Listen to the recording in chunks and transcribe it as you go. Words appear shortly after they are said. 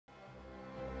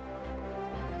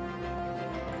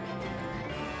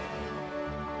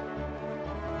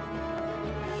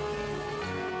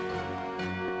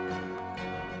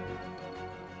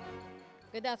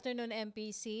Good afternoon,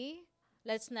 MPC.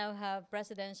 Let's now have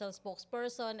Presidential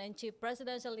Spokesperson and Chief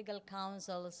Presidential Legal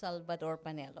Counsel, Salvador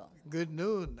Panelo. Good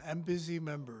noon, MPC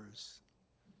members.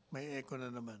 May echo na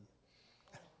naman.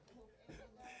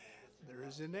 There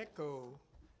is an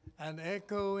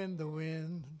echo in the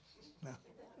wind. No.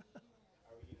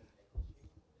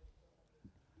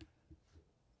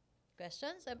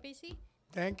 Questions, MPC?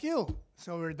 Thank you.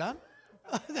 So we're done?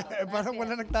 Parang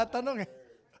wala nagtatanong eh.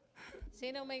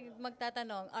 Sino may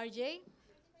magtatanong? RJ?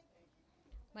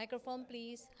 Microphone,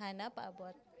 please. Hana,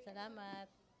 paabot. Salamat.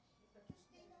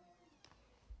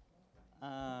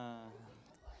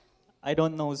 I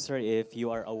don't know, sir, if you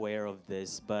are aware of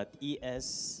this, but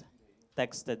ES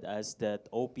texted us that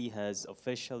OP has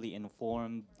officially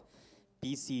informed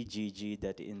PCGG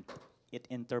that it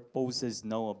interposes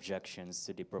no objections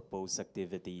to the proposed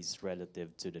activities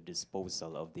relative to the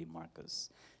disposal of the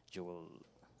Marcos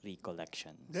jewelry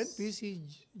collections. Then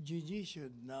PCGG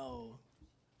should now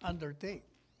undertake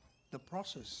the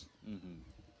process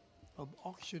of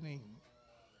auctioning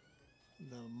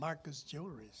the Marcos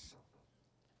jewelries.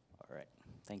 All right,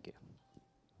 thank you.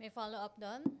 May follow-up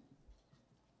doon?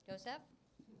 Joseph?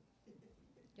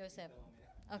 Joseph.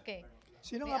 Okay.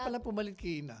 Sino May nga pala pumalit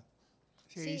kay Ina?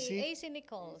 Si AC? Si AC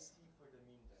Nichols.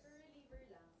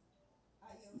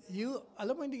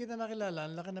 Alam mo, hindi kita nakilala.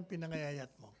 Ang laki ng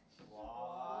pinangayayat mo.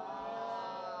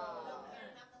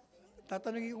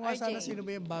 Tatanungin ko nga RJ. sana sino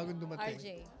ba yung bagong dumating. RJ.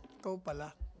 Ikaw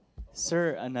pala.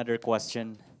 Sir, another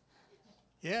question.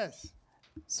 Yes.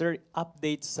 Sir,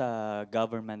 updates sa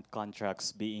government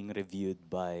contracts being reviewed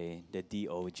by the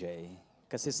DOJ.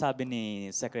 Kasi sabi ni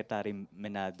Secretary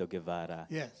Menaldo Guevara,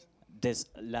 Yes.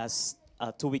 this last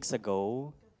 2 weeks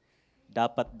ago,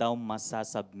 dapat daw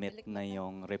masasubmit na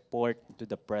yung report to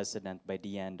the President by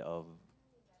the end of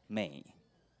May.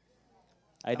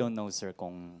 I don't know, sir,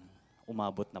 kung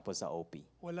umabot na po sa OP.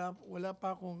 Wala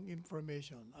pa akong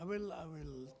information.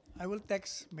 I will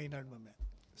text Maynard mamaya.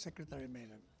 Secretary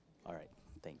Maynard. All right,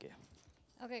 thank you.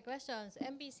 Okay, questions.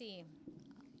 MPC.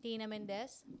 Tina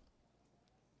Mendez.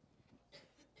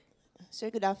 Sir,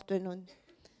 good afternoon.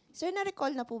 Sir,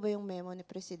 na-recall na po ba yung memo ni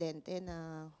Presidente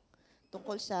na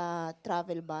tungkol sa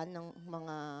travel ban ng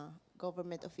mga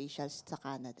government officials sa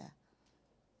Canada?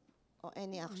 O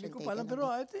any action Hindi ko taken? pa alam, on pero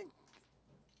it? I think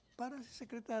parang si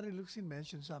Secretary Luxin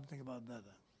mentioned something about that.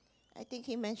 I think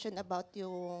he mentioned about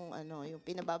yung yung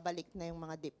pinababalik na yung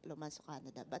mga diploma sa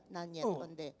Canada, but none yet Oh,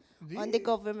 on the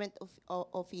government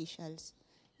officials.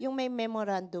 Yung may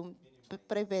memorandum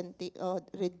preventing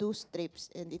reduce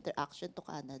trips and interaction to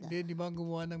Canada. Hindi ba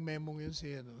gumawa ng memo yun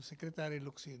si Secretary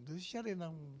Luxin? Doon siya rin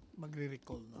ang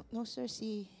magre-recall. No? No sir,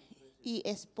 si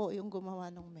ES po yung gumawa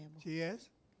ng memo. Si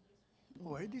yes?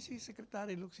 Oh, hindi si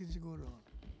Secretary Luxin siguro.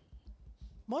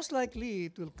 Most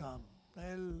likely, it will come.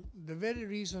 Dahil the very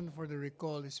reason for the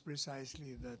recall is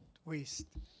precisely that waste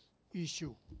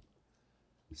issue.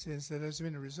 Since that has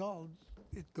been resolved,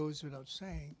 it goes without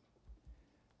saying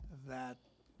that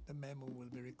the memo will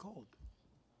be recalled.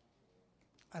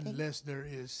 Unless there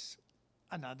is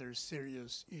another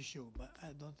serious issue, but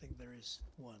I don't think there is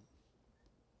one.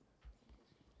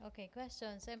 Okay,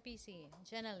 questions. MPC.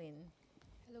 Jenaline.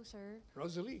 Hello, sir.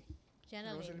 Rosalie.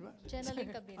 Jenaline. Rosalie ba?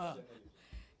 Jenaline Cabilo.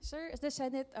 Sir, the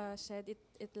Senate said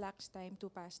it lacks time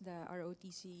to pass the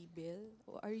ROTC bill.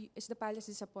 Is the palace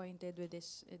disappointed with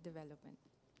this development?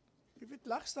 If it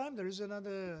lacks time, there is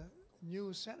another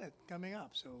new Senate coming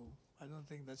up, so I don't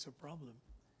think that's a problem.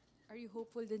 Are you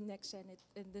hopeful the next Senate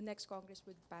and the next Congress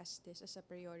would pass this as a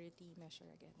priority measure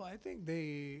again? Well, I think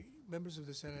the members of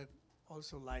the Senate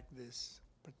also like this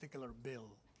particular bill.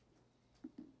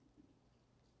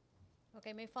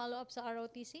 Okay, may follow-up sa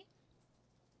ROTC?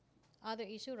 Other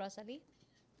issue, Rosalie?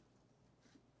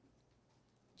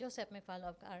 Joseph, may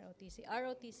follow-up ka ROTC.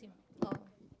 ROTC. Oh.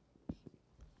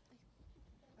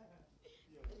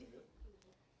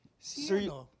 Sir,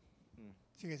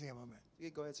 Sige, mamaya. Okay,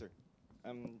 go ahead, sir.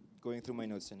 I'm going through my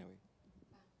notes anyway.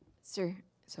 Sir,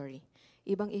 sorry.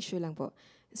 Ibang issue lang po.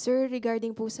 Sir,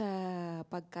 regarding po sa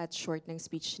pag-cut short ng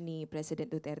speech ni President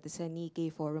Duterte sa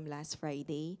Nikkei Forum last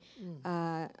Friday,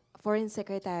 Foreign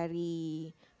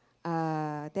Secretary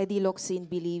Teddy Locsin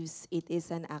believes it is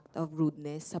an act of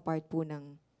rudeness sa part po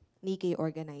ng Nikkei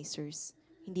organizers.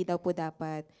 Hindi daw po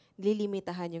dapat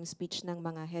lilimitahan yung speech ng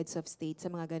mga heads of state sa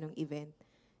mga ganong event.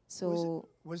 So,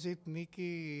 Was it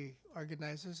Nikki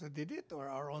organizers that did it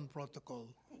or our own protocol?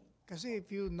 Kasi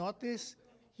if you notice,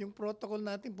 yung protocol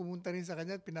natin pumunta rin sa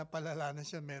kanya at pinapalala na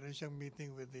siya, meron siyang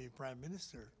meeting with the Prime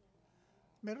Minister.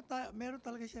 Meron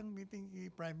talaga siyang meeting kay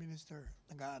Prime Minister.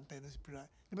 Nag-aantay na si Prime.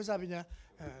 Di ba sabi niya,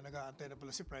 nag-aantay na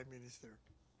pala si Prime Minister.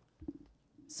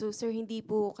 So sir, hindi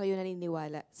po kayo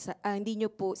naniniwala, hindi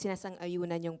nyo po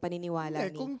sinasang-ayunan yung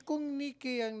paniniwala Hindi, ni... kung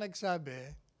Nikkei ang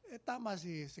nagsabi, tama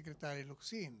si Secretary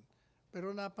Locsin.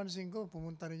 Pero napansin ko,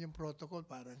 pumunta rin yung protocol,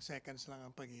 parang seconds lang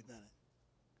ang pagitan.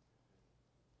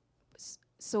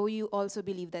 So you also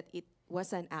believe that it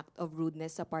was an act of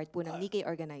rudeness sa part po ng Nikkei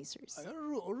organizers?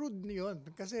 Rude yun.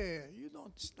 Kasi you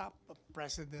don't stop a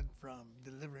president from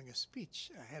delivering a speech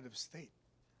ahead of state.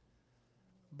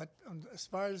 But as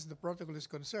far as the protocol is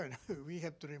concerned, we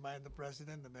have to remind the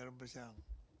president na meron pa siyang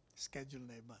schedule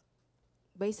na iba.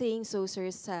 By saying so, sir,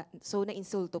 so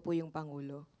na-insulto po yung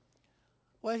Pangulo?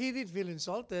 Well, he did feel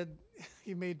insulted.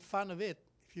 He made fun of it,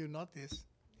 if you notice.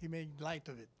 He made light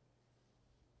of it.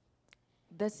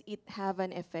 Does it have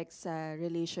an effect sa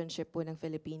relationship po ng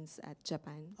Philippines at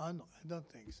Japan? Oh, no, I don't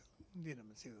think so. Hindi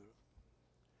naman siguro.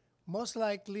 Most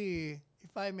likely,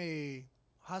 if I may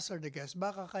hazard a guess,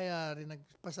 baka kaya rin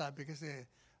nagpasabi kasi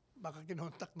baka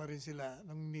kinontak na rin sila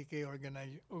ng Nikkei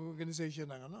organization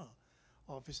ng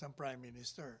Office ng Prime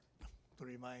Minister to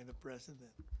remind the President.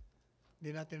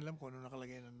 Hindi natin alam kung ano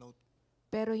nakalagay ng note.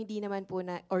 Pero hindi naman po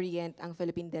na-orient ang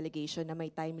Philippine delegation na may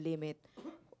time limit.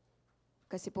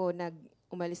 Kasi po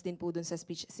umalis din po dun sa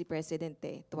speech si President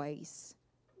twice.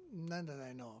 None that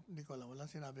I know. Hindi ko alam. Walang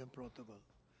sinabi ang protocol.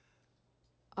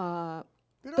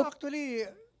 Pero To- actually,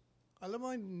 alam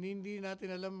mo, hindi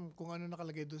natin alam kung ano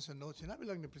nakalagay doon sa note. Sinabi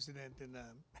lang ni Presidente na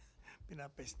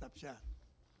pinapestap siya.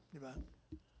 Di ba?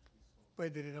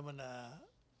 Pwede rin naman na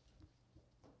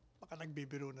baka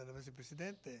nagbibiro na naman si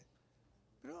Presidente.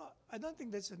 Pero I don't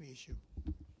think that's an issue.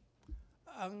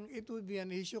 It would be an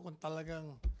issue kung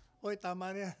talagang, oy, tama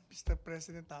na yan, Mr.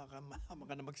 President, tama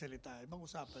ka na magsalita. Ibang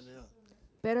usapan na yun.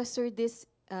 Pero sir, this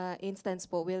instance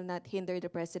po will not hinder the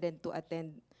President to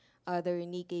attend other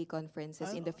Nikkei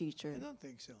conferences in the future? I don't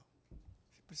think so.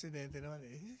 Si Presidente naman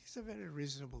he's a very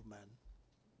reasonable man.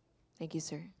 Thank you,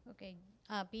 sir. Okay.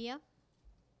 Pia?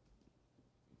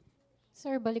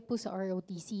 Sir, balik po sa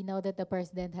ROTC. Now that the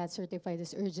President has certified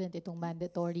as urgent itong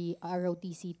mandatory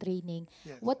ROTC training,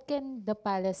 Yes. what can the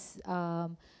palace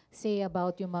say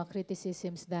about yung mga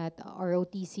criticisms that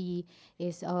ROTC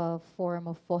is a form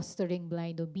of fostering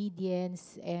blind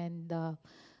obedience and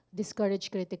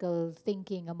discourage critical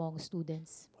thinking among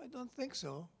students? I don't think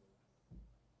so.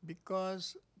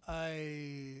 Because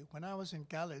when I was in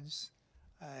college,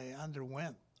 I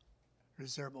underwent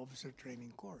reserve officer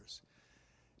training course.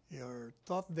 You're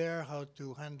taught there how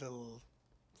to handle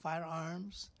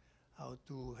firearms, how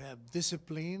to have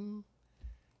discipline.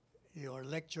 You're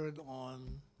lectured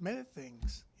on many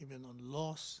things, even on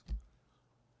laws,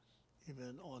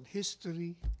 even on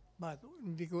history. But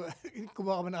hindi ko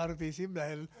kumuha kami ng ROTC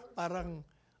dahil parang,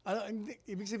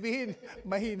 ibig sabihin,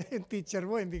 mahina yung teacher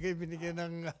mo, hindi kayo binigyan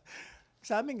ng,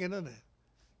 sa amin ganun eh.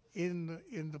 In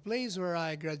the place where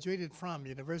I graduated from,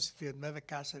 University of Nueva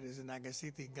Cáceres in Naga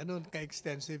City, ganun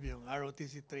ka-extensive yung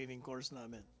ROTC training course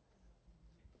namin.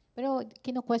 Pero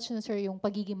kino-question, sir, yung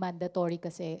pagiging mandatory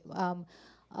kasi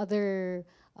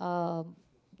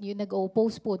yung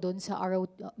nag-oppose po doon sa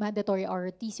mandatory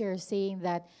ROTC are saying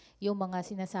that yung mga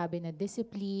sinasabi na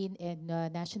discipline and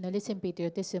nationalism,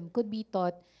 patriotism could be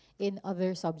taught in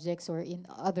other subjects or in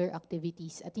other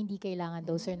activities at hindi kailangan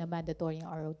daw, sir, na mandatory yung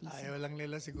ROTC. Ayaw lang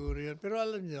nila siguro yun. Pero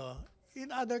alam nyo,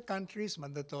 in other countries,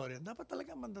 mandatory. Dapat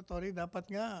talaga mandatory.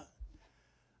 Dapat nga,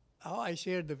 I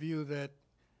share the view that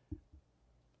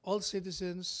all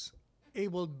citizens,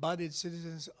 able-bodied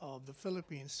citizens of the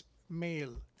Philippines,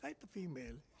 male, kahit the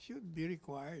female, should be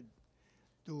required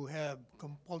to have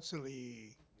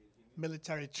compulsory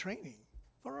military training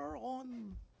for our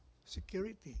own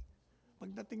security.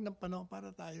 Pagdating ng panahon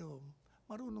para tayo,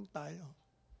 marunong tayo.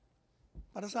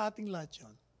 Para sa ating lahat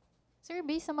yun. Sir,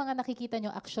 based sa mga nakikita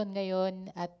nyo action ngayon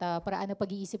at paraan ng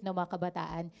pag-iisip ng mga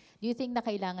kabataan, do you think na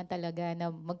kailangan talaga na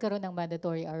magkaroon ng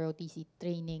mandatory ROTC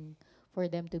training for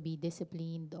them to be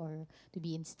disciplined or to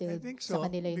be I instilled think so, sa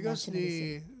kanila yung because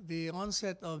nationalism? the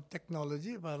onset of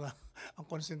technology, para ang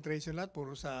concentration lahat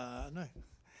puro sa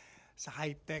sa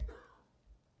high-tech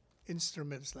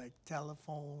instruments like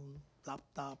telephone,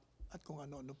 laptop, at kung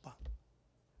ano-ano pa.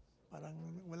 Parang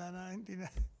wala na, hindi na,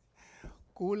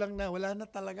 kulang na, wala na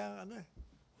talaga,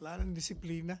 wala nang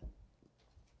disiplina.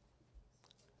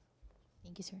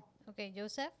 Thank you, sir. Okay,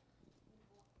 Joseph?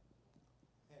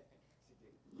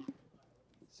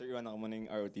 Sir, iwan ako muna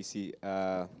yung ROTC.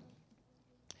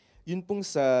 Yun pong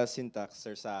sa syntax,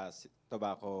 sir, sa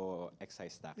tobacco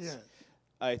excise tax. Yeah.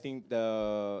 I think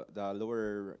the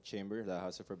lower chamber, the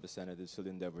House of Representatives, will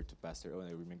endeavor to pass their own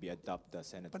or maybe adopt the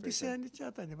Senate Pati version. Senate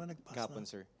yata, di ba, nagpas Kapon,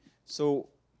 na? sir. So,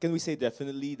 can we say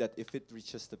definitely that if it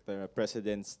reaches the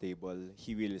President's table,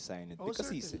 he will sign it? Oh,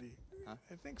 Because certainly.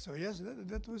 I think so. Yes,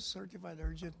 that was certified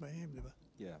urgent by him, di ba?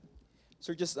 Yeah.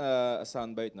 Sir, just a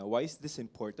soundbite now. Why is this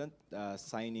important,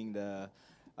 signing the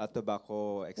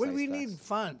tobacco excise Well, we tax? need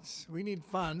funds. We need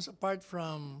funds apart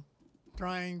from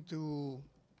trying to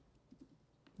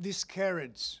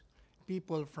discourage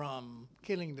people from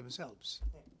killing themselves.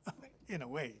 In a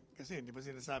way. Kasi di ba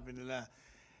sinasabi nila,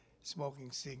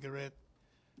 smoking cigarette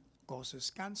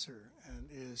causes cancer and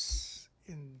is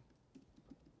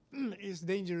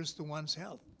dangerous to one's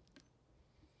health.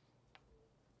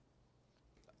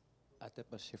 Ate,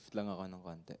 pa-shift lang ako ng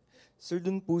konti. Sir,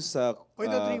 dun po sa... Oh,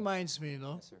 that reminds me,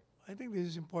 no? Yes, sir. I think this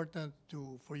is important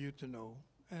for you to know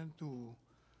and to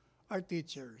our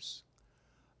teachers.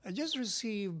 I just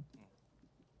received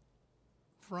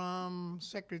from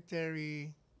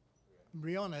Secretary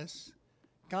Briones,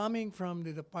 coming from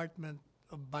the Department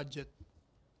of Budget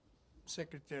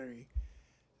Secretary,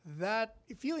 that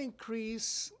if you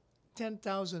increase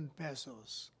 10,000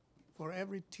 pesos for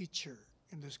every teacher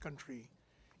in this country,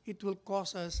 it will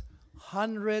cost us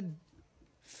 150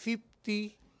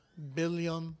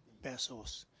 billion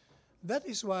pesos. That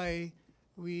is why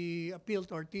we appeal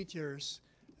to our teachers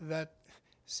that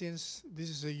since this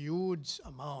is a huge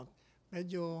amount,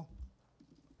 medyo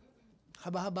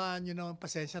haba-habaan nyo ng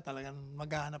pasensya, talagang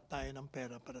maghahanap tayo ng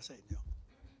pera para sa inyo.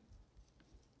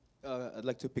 I'd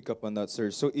like to pick up on that,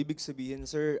 sir. So, ibig sabihin,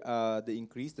 sir,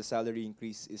 the salary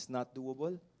increase is not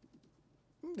doable?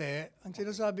 Hindi. Ang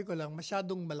sinasabi ko lang,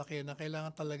 masyadong malaki na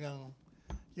kailangan talagang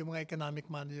yung mga economic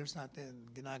managers natin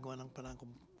ginagawa ng parang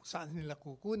kung saan nila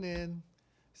kukunin,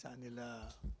 saan nila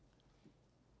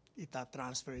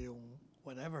ita-transfer yung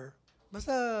whatever.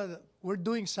 Basta we're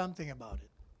doing something about it.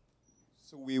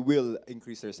 So we will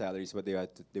increase their salaries, but they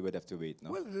would have to wait,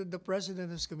 no? Well, the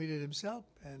president has committed himself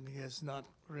and he has not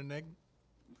reneged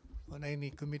on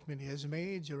any commitment he has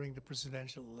made during the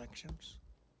presidential elections.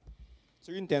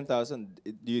 So yung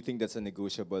 10,000, do you think that's a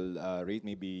negotiable rate?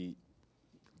 Maybe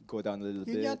go down a little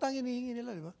Yun bit? yata ang hinihingi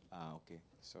nila, di ba? Okay.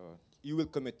 So you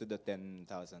will commit to the 10,000?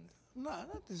 No,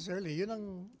 not necessarily. Yun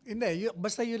ang, hindi,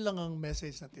 basta yun lang ang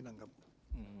message na tinanggap.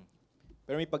 Mhm.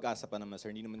 Pero may pag-asa pa naman,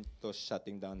 sir. Hindi naman to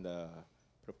shutting down the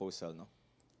proposal, no?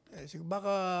 Eh,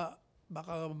 baka,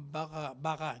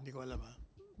 hindi ko alam ha.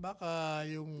 Baka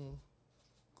yung,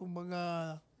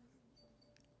 kumbaga,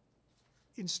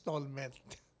 installment.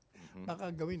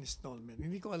 Baka gawin installment.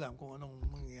 Hindi ko alam kung anong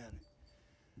mangyayari.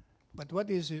 But what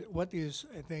is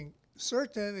I think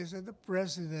certain is that the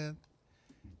president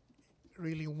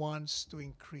really wants to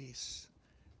increase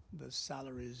the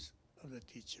salaries of the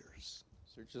teachers.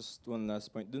 Sir, just one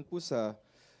last point. Dun po sa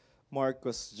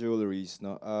Marcos Jewelries,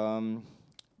 no?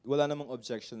 Wala namang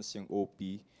objections yung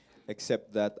OP,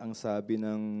 except that ang sabi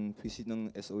ng PC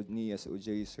ng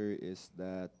SOJ, sir, is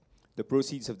that the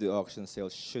proceeds of the auction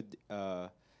sales should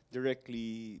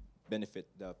directly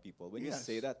benefit the people. When you Yes.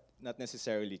 say that, not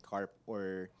necessarily CARP,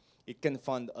 or it can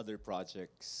fund other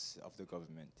projects of the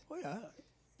government. Oh yeah,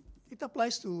 it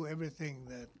applies to everything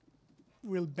that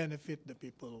will benefit the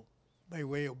people by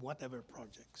way of whatever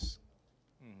projects.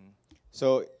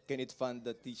 So, can it fund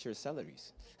the teacher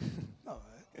salaries? Oh,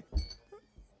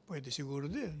 pwede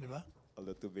siguro din, di ba?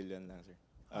 Although 2 billion lang, sir.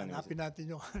 Anyway, Hanapin natin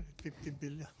yung 150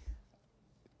 billion.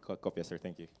 Copy, sir.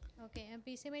 Thank you. Okay,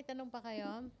 MPC, may tanong pa kayo?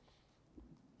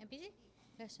 MPC?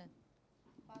 Question.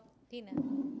 Tina.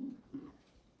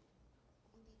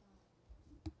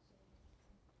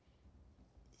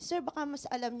 Sir, baka mas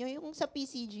alam nyo, yung sa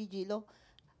PCGG law,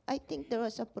 I think there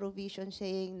was a provision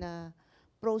saying na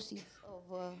proceeds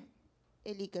of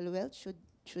illegal wealth should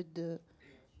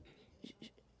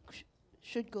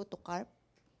go to CARP.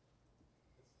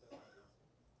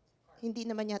 Hindi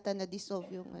naman yata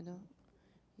na-dissolve yung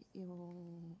yung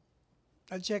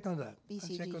I'll check on that. I'll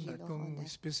check on PCGG that law kung on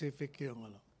that. specific yung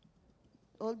ano.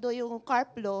 Although yung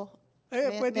CARP law,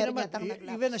 Pwede meron naman, yatang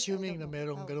nag-lapse. even I assuming don't na know.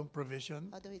 merong How- ganong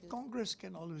provision, how do we do that? Congress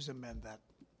can always amend that.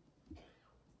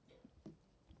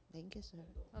 Thank you, sir.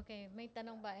 Okay, may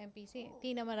tanong ba MPC?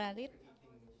 Tina Maralit?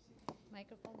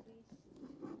 Microphone, please.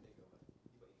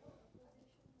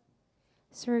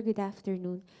 Sir, good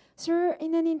afternoon. Sir,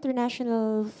 in an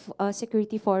international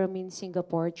security forum in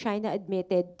Singapore, China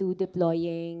admitted to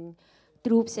deploying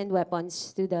troops and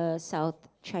weapons to the South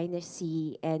China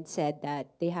Sea and said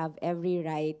that they have every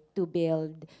right to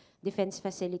build defense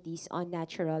facilities on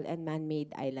natural and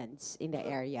man-made islands in the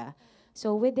area.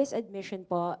 So with this admission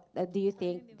po, do you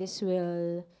think this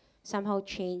will somehow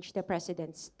change the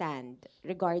President's stand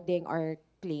regarding our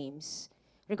claims,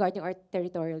 regarding our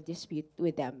territorial dispute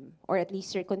with them, or at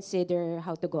least reconsider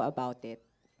how to go about it?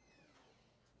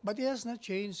 But he has not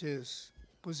changed his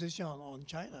position on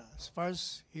China. As far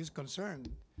as he's concerned,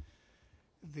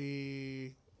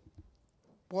 the,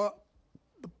 po-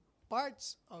 the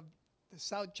parts of the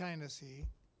South China Sea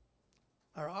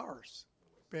are ours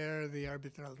per the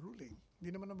arbitral ruling.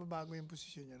 Hindi naman nababago yung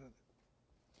posisyon niya ron.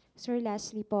 Sir,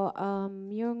 lastly po,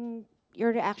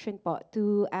 your reaction po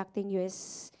to acting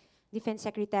U.S. Defense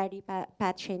Secretary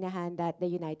Pat Shanahan that the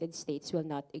United States will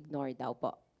not ignore daw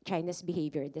po China's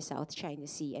behavior in the South China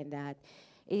Sea, and that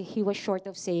he was short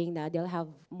of saying na they'll have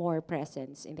more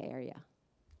presence in the area.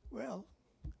 Well,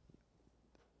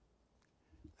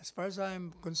 as far as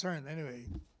I'm concerned, anyway,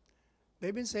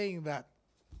 they've been saying that,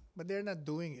 but they're not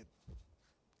doing it.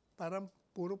 Parang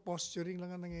puro posturing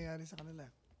lang ang nangyayari sa kanila.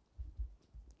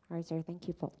 All right, sir. Thank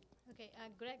you po. Okay,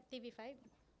 Greg, TV5.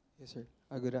 Yes, sir.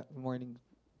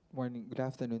 Good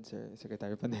afternoon, sir,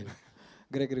 Secretary Panelo.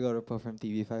 Greg Gregorio po from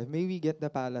TV5. May we get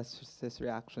the palace's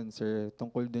reaction, sir,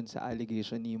 tungkol dun sa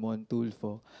allegation ni Mon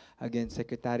Tulfo against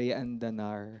Secretary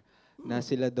Andanar na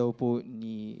sila daw po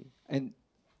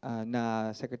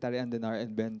na Secretary Andanar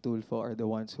and Ben Tulfo are the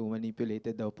ones who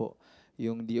manipulated daw po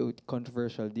yung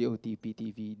controversial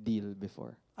DOT-PTV deal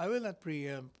before. I will not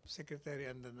preempt Secretary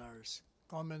Andanar's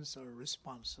comments or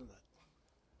response to that.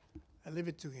 I leave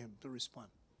it to him to respond.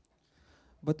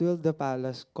 But will the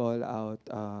palace call out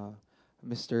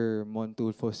Mr.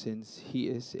 Montulfo since he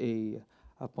is a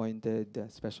appointed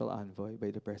special envoy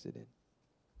by the president?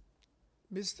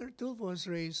 Mr. Tulfo has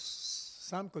raised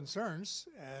some concerns,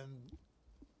 and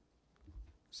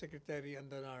Secretary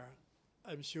Andanar,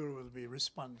 I'm sure, will be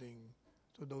responding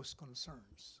to those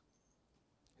concerns.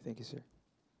 Thank you, sir.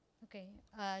 Okay,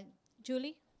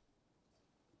 Julie?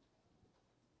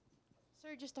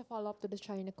 Sir, just to follow up to the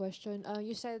China question,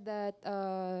 you said that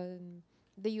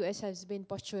the U.S. has been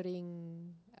posturing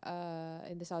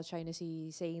in the South China Sea,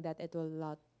 saying that it will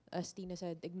not, as Tina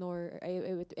said, it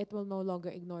will no longer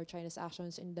ignore China's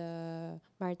actions in the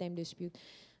maritime dispute.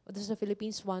 Does the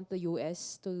Philippines want the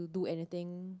U.S. to do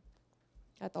anything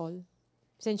at all?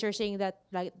 Since you're saying that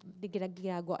like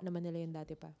ginagawa naman nila yun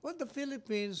dati pa. Well, the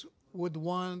Philippines would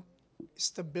want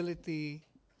stability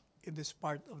in this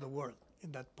part of the world,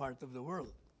 in that part of the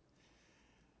world.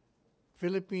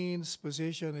 Philippines'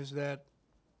 position is that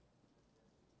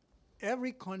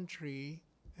every country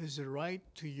has the right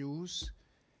to use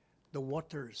the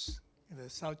waters in the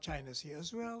South China Sea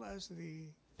as well as the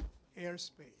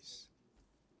airspace.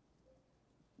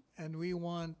 And we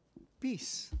want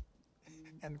peace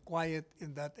and quiet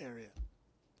in that area.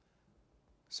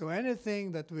 So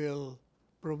anything that will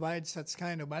provide such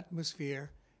kind of atmosphere,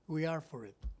 we are for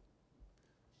it.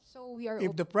 So we are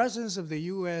If the presence of the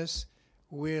U.S.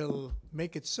 will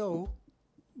make it so,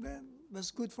 then that's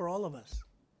good for all of us,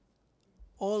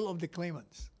 all of the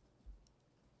claimants.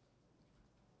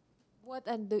 What,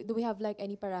 and do we have like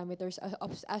any parameters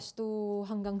as to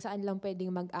hanggang saan lang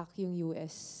pwedeng mag-act yung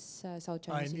US sa South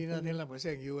China Sea? Hindi natin lang kasi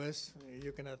ang U.S.,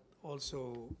 you cannot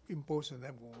also impose on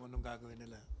them kung anong gagawin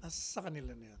nila. Nasa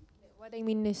kanila na yan. What I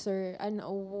mean is, sir,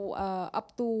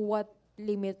 up to what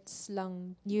limits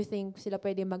lang do you think sila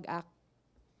pwede mag-act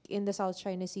in the South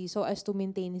China Sea so as to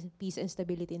maintain peace and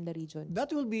stability in the region?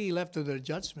 That will be left to their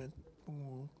judgment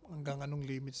kung hanggang anong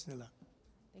limits nila.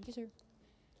 Thank you, sir.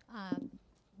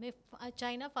 May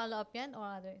China follow-up yan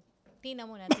or other? Tina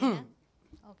muna, Tina.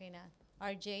 Okay na.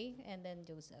 RJ and then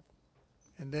Joseph.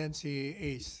 And then si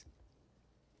Ace.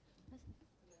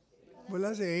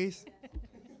 Wala si Ace.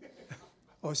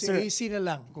 O si Sir. AC na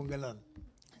lang kung gano'n.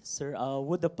 Sir,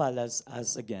 would the palace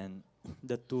ask again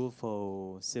the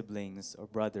Tulfo siblings or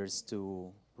brothers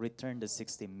to return the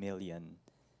 60 million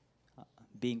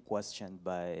being questioned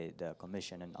by the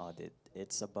Commission and Audit?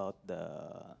 It's about the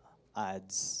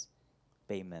ads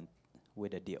payment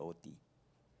with the DOT.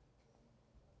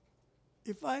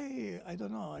 If I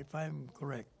don't know if I'm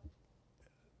correct,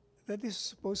 that is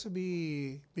supposed to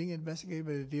be being investigated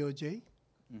by the DOJ.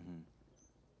 Mhm.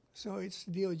 So it's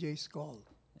DOJ's call.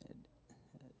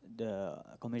 The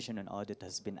Commission on Audit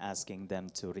has been asking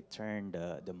them to return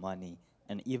the money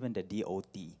and even the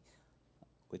DOT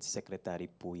with Secretary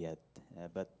Puyat.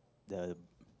 But the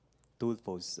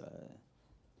Tulfos,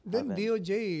 Then haven't.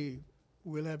 DOJ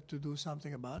will have to do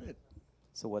something about it.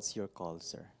 So what's your call,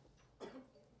 sir?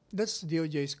 That's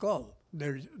DOJ's call.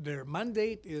 Their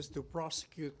mandate is to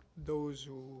prosecute those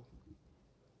who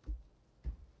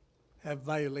have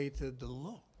violated the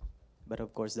law. But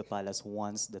of course, the palace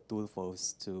wants the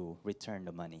Tulfos to return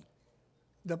the money.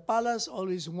 The palace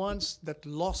always wants that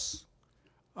laws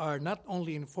are not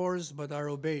only enforced but are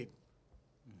obeyed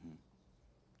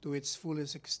to its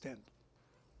fullest extent.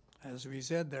 As we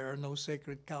said, there are no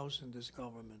sacred cows in this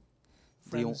government,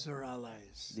 Do you- friends or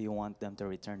allies. Do you want them to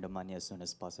return the money as soon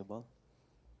as possible?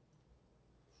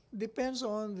 depends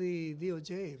on the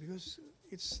DOJ because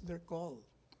it's their call.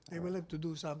 They will have to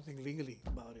do something legally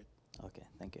about it. Okay,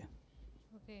 thank you.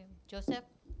 Okay, Joseph?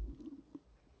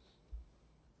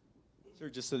 Sir,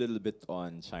 just a little bit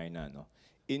on China, no?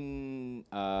 In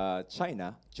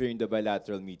China, during the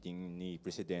bilateral meeting ni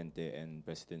Presidente and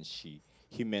President Xi,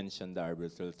 he mentioned the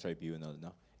arbitral tribunal,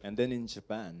 no? And then in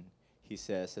Japan, he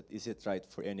says that is it right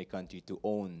for any country to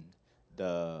own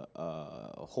the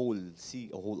whole sea,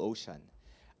 a whole ocean?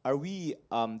 Are we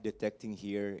detecting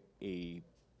here a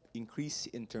increase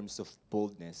in terms of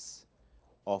boldness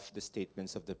of the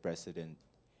statements of the president?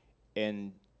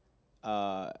 And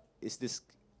is this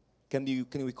can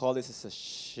we call this as a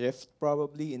shift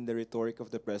probably in the rhetoric of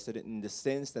the president in the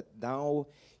sense that now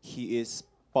he is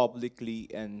publicly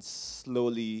and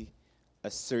slowly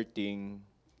asserting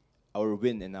our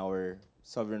win and our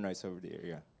sovereign rights over the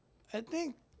area? I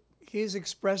think he's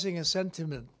expressing a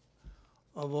sentiment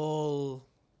of all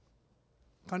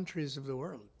countries of the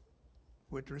world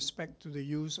with respect to the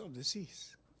use of the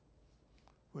seas,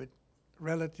 with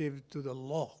relative to the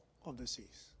law of the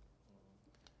seas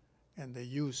and the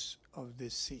use of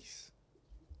these seas.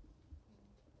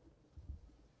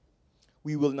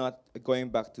 We will not, going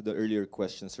back to the earlier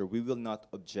question, sir, we will not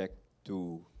object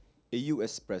to a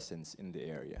U.S. presence in the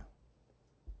area.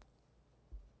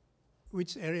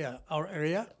 Which area? Our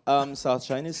area? South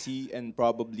China Sea and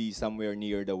probably somewhere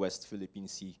near the West Philippine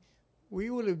Sea. We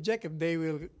will object if they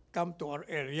will come to our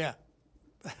area.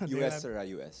 U.S. or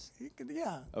U.S.?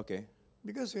 Yeah, Okay.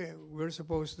 because we're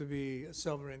supposed to be a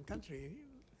sovereign country.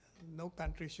 No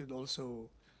country should also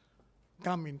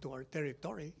come into our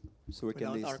territory So where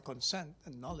can without they our consent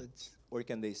and knowledge. where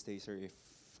can they stay, sir? If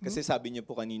kasi sabi niyo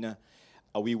po kanina,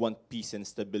 we want peace and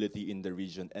stability in the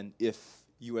region, and if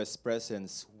U.S.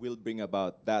 presence will bring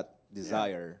about that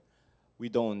desire, we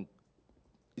don't.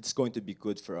 It's going to be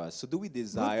good for us. So do we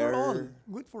desire? Good for all.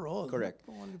 Good for all. Correct.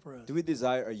 Not only for us. Do we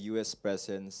desire a U.S.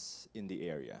 presence in the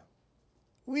area?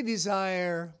 We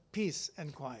desire peace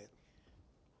and quiet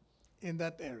in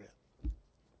that area.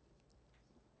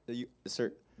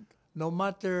 Sir, No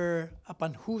matter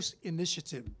upon whose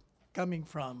initiative coming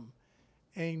from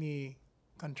any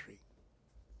country.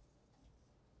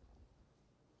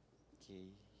 okay.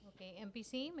 Okay,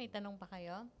 MPC, may tanong pa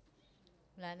kayo?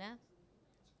 Wala na?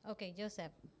 Okay,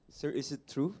 Joseph. Sir, is it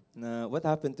true na what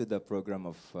happened to the program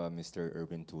of Mr.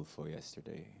 Urban Tulfo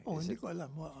yesterday? Oh, Is hindi it- ko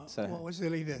alam. Sa- What was the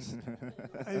latest?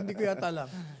 Ay, hindi ko yata alam.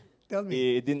 Tell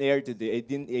me. It didn't air today. It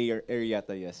didn't air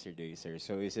yata yesterday, sir.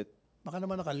 So is it Baka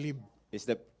naman nakalib. is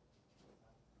the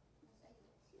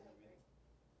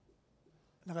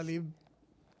Nakalib.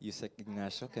 Yusek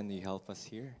Ignacio? Can you help us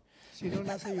here? Sino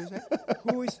nasa US?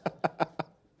 Who is?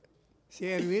 Si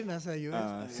Erwin nasa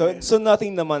US. So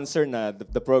nothing naman, sir, na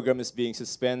the program is being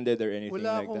suspended or anything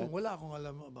like that? Wala akong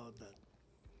alam about that.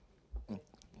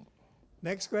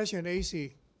 Next question,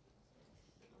 AC.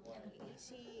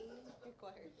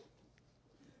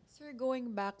 Sir,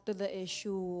 going back to the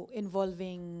issue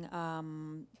involving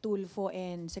Tulfo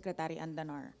and Secretary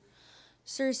Andanar.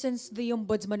 Sir, since the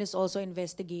Ombudsman is also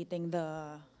investigating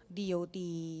the DOT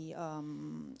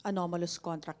alleged anomalous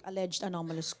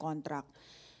contract,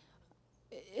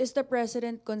 is the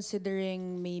President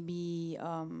considering maybe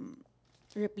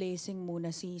replacing muna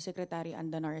si Secretary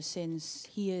Andanar since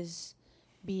he is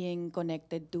being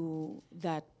connected to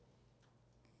that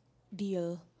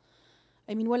deal?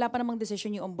 I mean, wala pa namang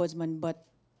decision yung Ombudsman, but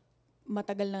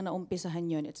matagal nang naumpisahan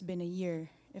yun. It's been a year,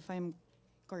 if I'm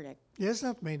correct. He has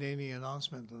not made any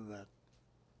announcement on that,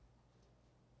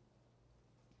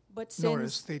 But nor a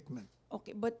since statement.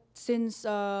 okay, but since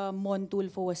Mon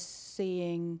Tulfo was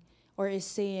saying or is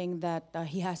saying that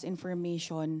he has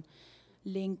information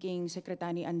linking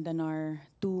Secretary Andanar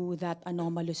to that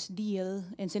anomalous deal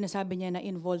and sinasabi niya na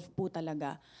involved po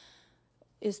talaga,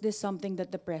 is this something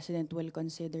that the President will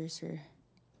consider, sir?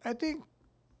 I think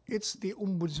it's the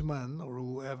ombudsman or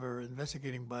whoever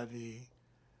investigating body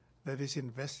that is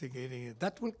investigating it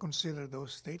that will consider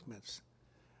those statements,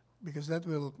 because that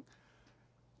will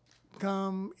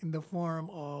come in the form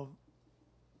of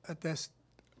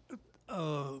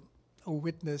a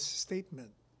witness statement.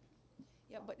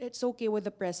 Yeah, but it's okay with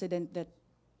the President that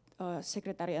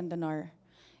Secretary Andanar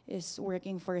is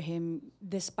working for him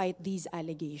despite these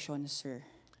allegations, sir.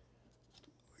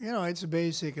 You know, it's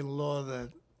basic in law that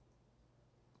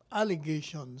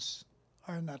allegations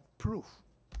are not proof.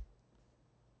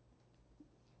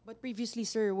 But previously,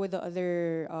 sir, with the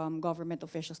other government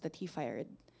officials that he fired,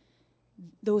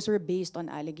 those were based on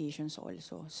allegations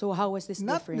also. So how was this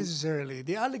Not different? necessarily.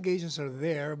 The allegations are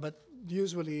there, but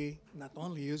usually, not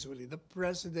only usually, the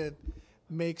president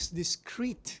makes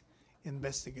discreet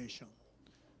investigation.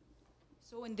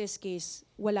 So in this case,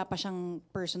 wala pa siyang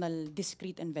personal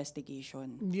discrete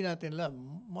investigation. Hindi natin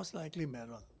alam. Most likely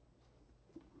meron.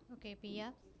 Okay,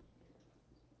 Pia?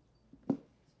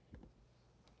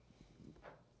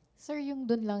 Sir, yung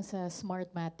dun lang sa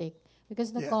Smartmatic,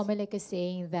 because the Yes. COMELEC is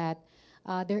saying that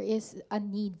there is a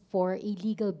need for a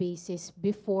legal basis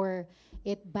before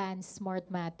it bans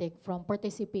Smartmatic from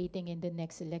participating in the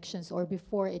next elections or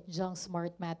before it junks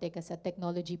Smartmatic as a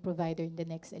technology provider in the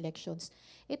next elections.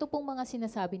 Ito pong mga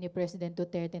sinasabi ni President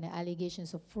Duterte na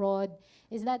allegations of fraud,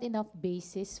 is that enough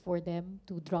basis for them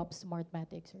to drop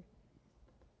Smartmatic, sir?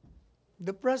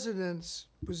 The President's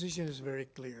position is very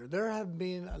clear. There have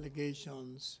been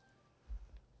allegations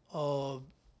of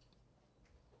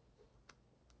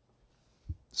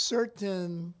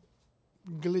certain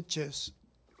glitches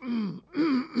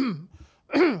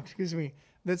excuse me,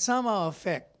 that somehow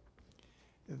affect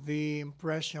the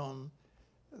impression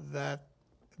that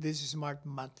this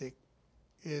Smartmatic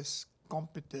is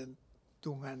competent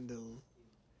to handle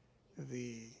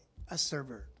a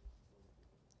server.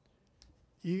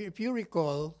 If you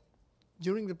recall,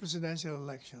 during the presidential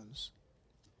elections,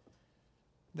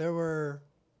 there were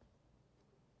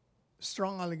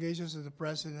strong allegations that the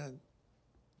president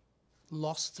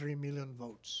lost 3 million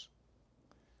votes.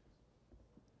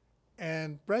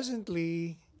 And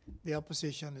presently, the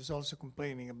opposition is also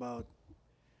complaining about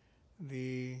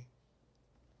the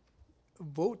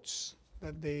votes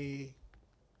that they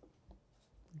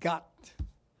got.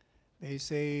 They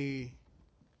say,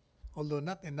 although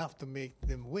not enough to make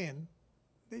them win,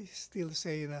 they still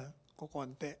say na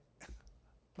kukonte.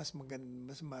 Mas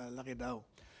malaki daw.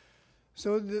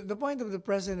 So the point of the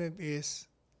president is,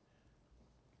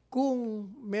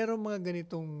 kung meron mga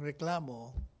ganitong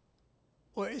reklamo,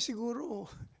 o siguro,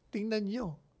 tingnan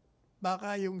nyo,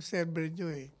 baka yung server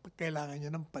nyo kailangan nyo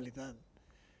ng palitan.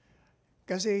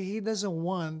 Kasi he doesn't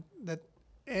want that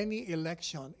any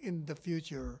election in the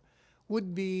future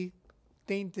would be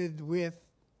tainted with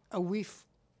a whiff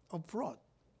of fraud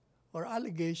or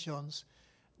allegations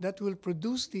that will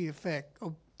produce the effect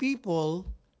of people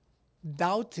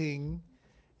doubting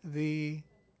the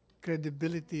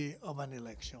credibility of an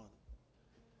election.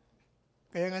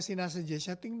 Kaya nga sinasuggest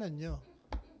siya, tingnan nyo.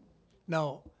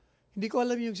 Now, hindi ko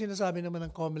alam yung sinasabi naman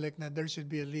ng COMELEC na there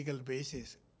should be a legal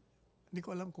basis. Hindi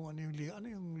ko alam kung ano yung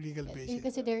legal basis.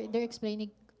 Kasi they're explaining,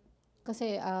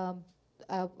 kasi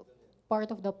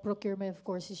part of the procurement, of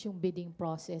course, is yung bidding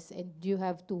process, and you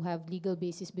have to have legal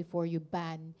basis before you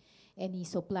ban any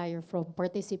supplier from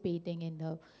participating in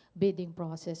the bidding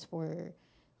process for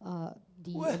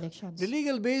the elections. The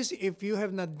legal basis, if you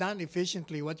have not done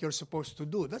efficiently what you're supposed to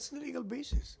do, that's the legal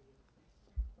basis.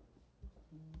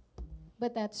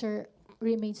 But that, sir,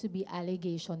 remains to be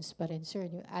allegations pa rin, sir.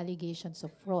 Yung allegations of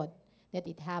fraud, that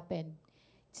it happened,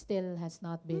 it still has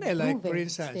not been proven. Like, for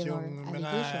instance, Still are yung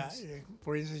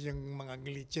allegations. yung mga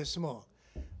glitches mo,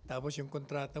 tapos yung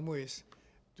kontrata mo is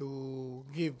to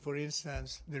give, for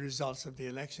instance, the results of the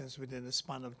elections within a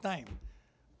span of time.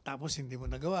 Tapos hindi mo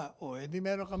nagawa. O, edi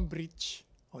meron kang breach.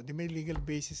 O, di may legal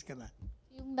basis ka na.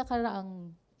 Yung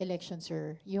nakaraang election,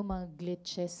 sir, yung mga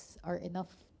glitches are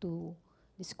enough to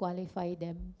disqualify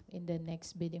them in the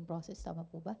next bidding process. Tama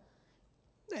po ba?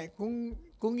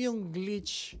 Kung yung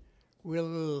glitch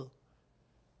will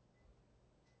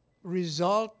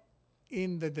result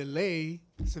in the delay,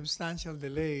 substantial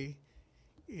delay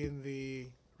in the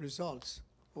results,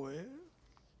 well,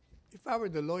 if I were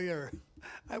the lawyer,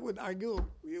 I would argue,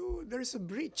 there's a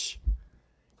breach.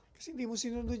 Kasi hindi mo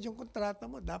sinunod yung kontrata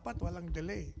mo, dapat walang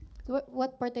delay.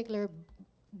 What particular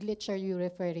glitch are you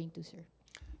referring to, sir?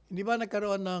 Hindi ba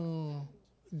nagkaroon ng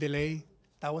delay,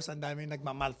 tapos ang daming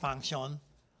nagma-malfunction?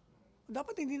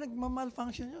 Dapat hindi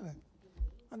nagma-malfunction yun.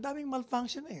 Ang daming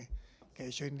malfunction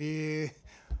Kaya siya hindi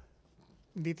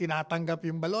tinatanggap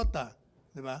yung balota.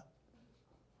 Di ba?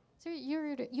 Sir,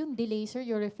 yung delay, sir,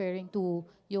 you're referring to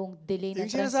yung delay ng Yung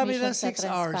sinasabi transmission ng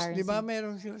sa 6 hours, transparency. di ba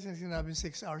mayroong sinabing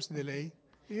 6 hours delay?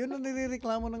 Yun ang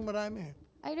nireklamo ng marami.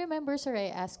 I remember, sir,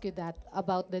 I asked you that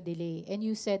about the delay, and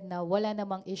you said na wala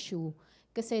namang issue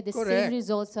kasi the Correct. same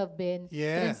results have been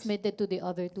Yes. transmitted to the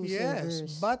other two servers.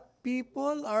 Yes, but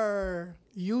people are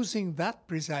using that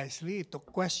precisely to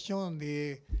question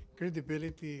the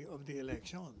credibility of the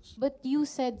elections. But you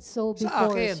said so Sa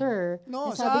before, akin. sir.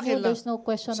 No, Na sa sabi akin mo, lang. there's no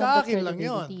question Sa of the akin lang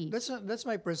yun. credibility. That's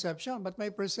my perception. But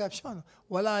my perception,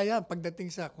 wala yan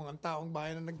pagdating sa kung ang taong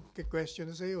bayan na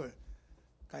nagke-question sa iyo.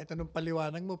 Kahit anong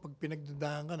paliwanag mo, pag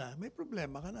pinagdudahan ka na, may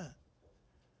problema ka na.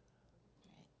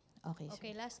 Okay, sir.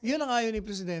 Okay, last. Yun ang ayaw ni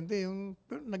Presidente, yung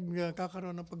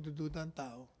nagkakaroon ng pagdududa ang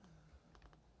tao.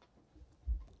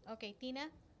 Okay, Tina?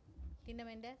 Tina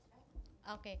Mendez?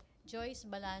 Okay. Joyce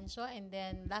Balancho, and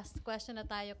then last question na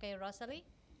tayo kay Rosalie.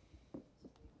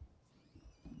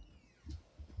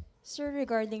 Sir,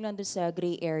 regarding lang doon sa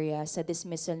gray area sa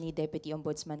dismissal ni Deputy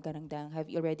Ombudsman Karangdang, have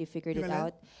you already figured it Yung alin?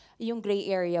 out? Yung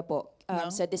gray area po, Ng?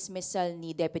 sa dismissal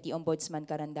ni Deputy Ombudsman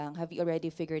Karangdang, have you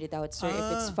already figured it out, sir, if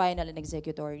it's Ah. final and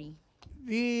executory?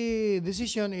 The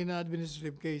decision in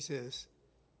administrative cases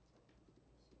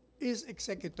is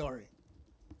executory.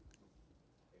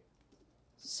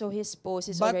 So his post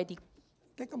is But- already...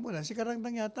 Teka muna, si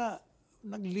Karangdang yata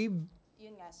nag-leave.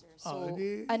 Yun nga, sir. Oh, So,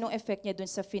 di- anong effect niya dun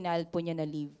sa final po niya na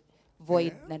leave?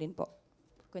 Void Eh, na rin po,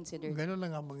 considered. Ganun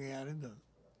lang ang mangyayari doon.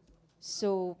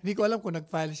 So, Hindi ko alam kung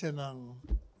nag-file siya ng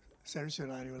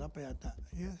certiorari. Wala pa yata.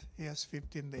 He has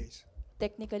 15 days.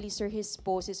 technically, sir, his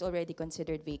post is already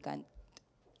considered vacant.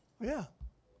 Yeah,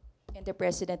 And the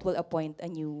President will appoint a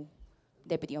new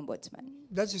Deputy Ombudsman.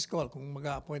 that's his call. Kung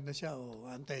mag-a-appoint na siya o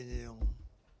antayin niya yung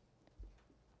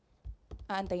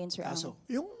Aantayin, sir, ang... kaso.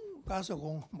 Yung kaso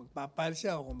kung magpa-file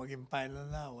siya o kung maging final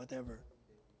na, whatever.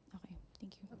 Okay,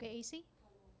 thank you. Okay, AC?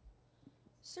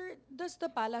 Sir, does the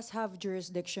palace have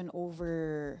jurisdiction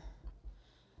over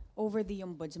the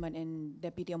ombudsman and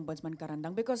deputy ombudsman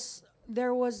Karandang? Because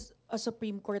there was a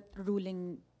Supreme Court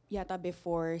ruling yata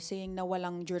before saying na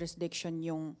walang jurisdiction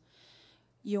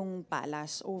yung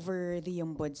palace over the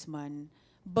ombudsman.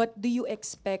 But do you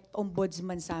expect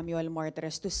Ombudsman Samuel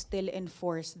Martires to still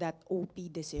enforce that OP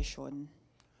decision?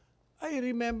 I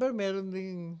remember meron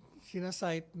ding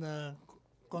sinasite na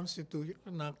constitution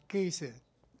na case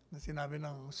na sinabi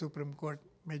ng Supreme Court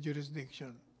may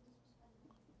jurisdiction.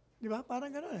 Di ba? Parang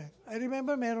gano'n eh. I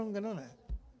remember meron gano'n eh.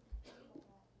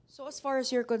 So as far as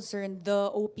you're concerned,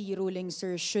 the OP ruling,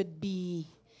 sir, should be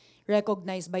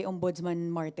recognized by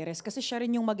Ombudsman Martires kasi siya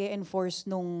rin yung mag-e-enforce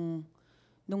nung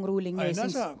ruling Ay,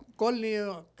 niya. nasa call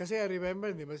niyo, kasi I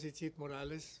remember, di ba si Chief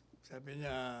Morales, sabi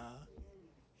niya,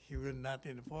 he will not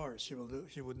enforce, she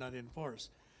would not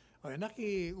enforce. Okay,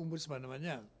 naki-ombudsman naman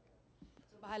yan.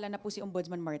 So, bahala na po si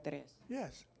Ombudsman Martires.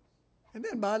 Yes. And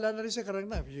then, bahala na rin sa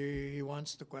Karangdang if he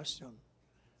wants to question.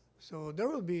 So,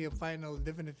 there will be a final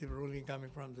definitive ruling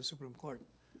coming from the Supreme Court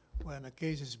when a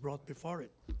case is brought before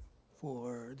it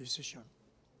for decision.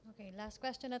 Okay, last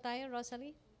question na tayo,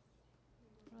 Rosalie.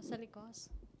 Rosalie Cos.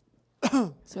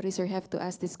 Sorry, sir, have to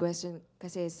ask this question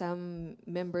kasi some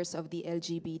members of the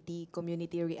LGBT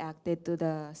community reacted to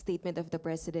the statement of the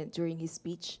president during his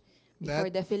speech before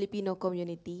That- the Filipino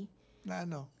community. Na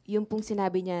ano? Yung pong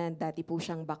sinabi niya, dati po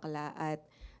siyang bakla at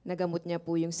nagamot niya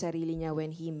po yung sarili niya when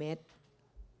he met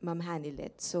Ma'am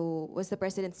Hanilet. So, was the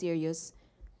president serious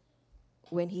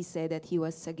when he said that he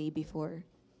was a gay before?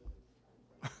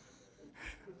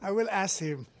 I will ask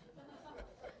him.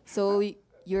 So,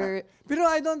 you're... Pero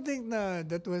I don't think na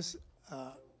that was,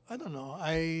 I don't know,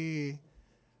 I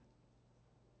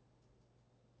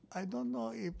don't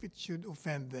know if it should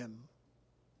offend them.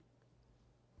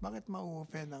 Bakit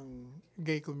ma-offend ang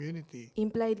gay community?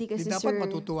 Impliedly Di kasi, dapat sir...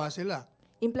 matutuwa sila.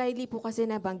 Impliedly po kasi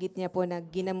nabanggit niya po na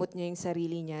ginamot niya yung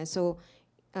sarili niya. So,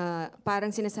 parang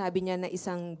sinasabi niya na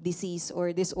isang disease or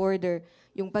disorder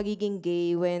yung pagiging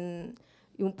gay when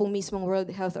yung pong mismong World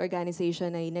Health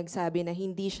Organization ay nagsabi na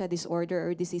hindi siya disorder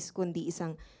or disease kundi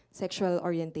isang sexual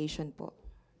orientation po.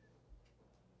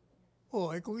 Oh,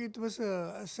 eh kung it was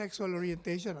a sexual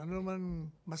orientation, ano naman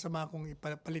masama kung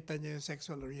ipalitan niya yung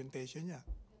sexual orientation niya?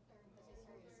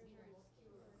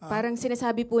 Parang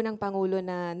sinasabi po ng Pangulo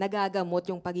na nagagamot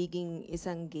yung pagiging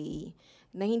isang gay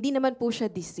na hindi naman po siya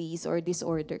disease or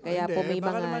disorder. Kaya Hindi, po may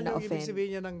baka mga naman yung ibig na-offend. sabihin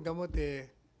niya ng gamot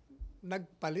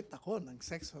nagpalit ako ng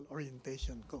sexual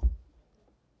orientation ko.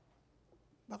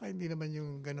 Baka hindi naman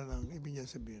yung gano'n ang ibig niya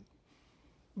sabihin.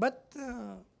 But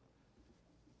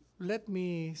let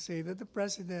me say that the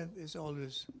president is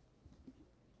always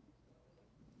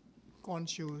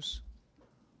conscious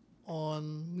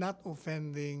on not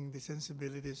offending the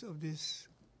sensibilities of these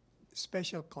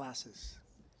special classes.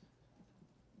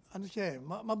 Ano siya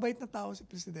mabait na tao si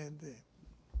presidente.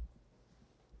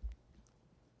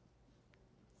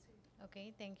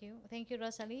 Okay, thank you. Thank you,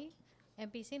 Rosalie.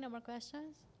 MPC, no more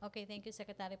questions? Okay, thank you,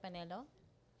 Secretary Panelo.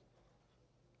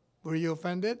 Were you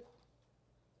offended?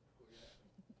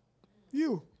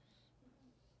 You.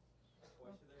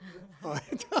 Oh,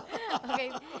 Okay,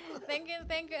 thank you,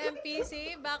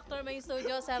 MPC. Back to my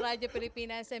studio sa Radyo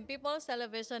Pilipinas and People's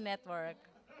Television Network.